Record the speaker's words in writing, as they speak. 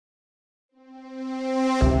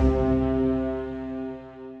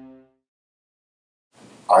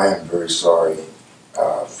I am very sorry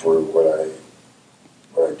for what I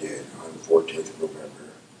did on the 14th of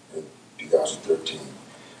November in 2013.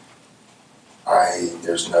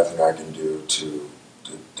 There's nothing I can do to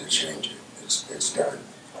change it. It's done.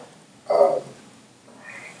 Um,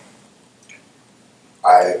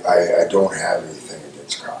 I don't have anything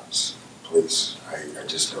against cops, police. I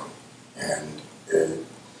just don't. And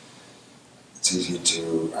it's easy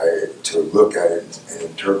to look at it and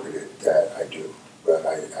interpret it that I do, but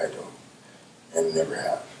I don't, and never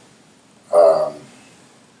have.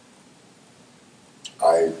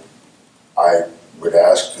 I would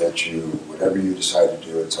ask that you, whatever you decide to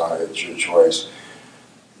do, it's your choice,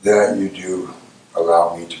 that you do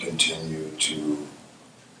allow me to continue to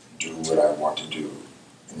do what I want to do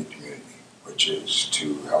in the community, which is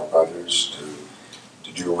to help others,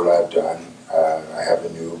 to do what I've done. I have a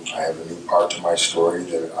new part to my story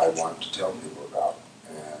that I want to tell people about,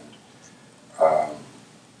 and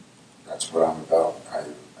that's what I'm about.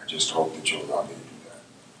 I just hope that you'll allow me to do that.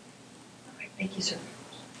 All right, thank you, sir.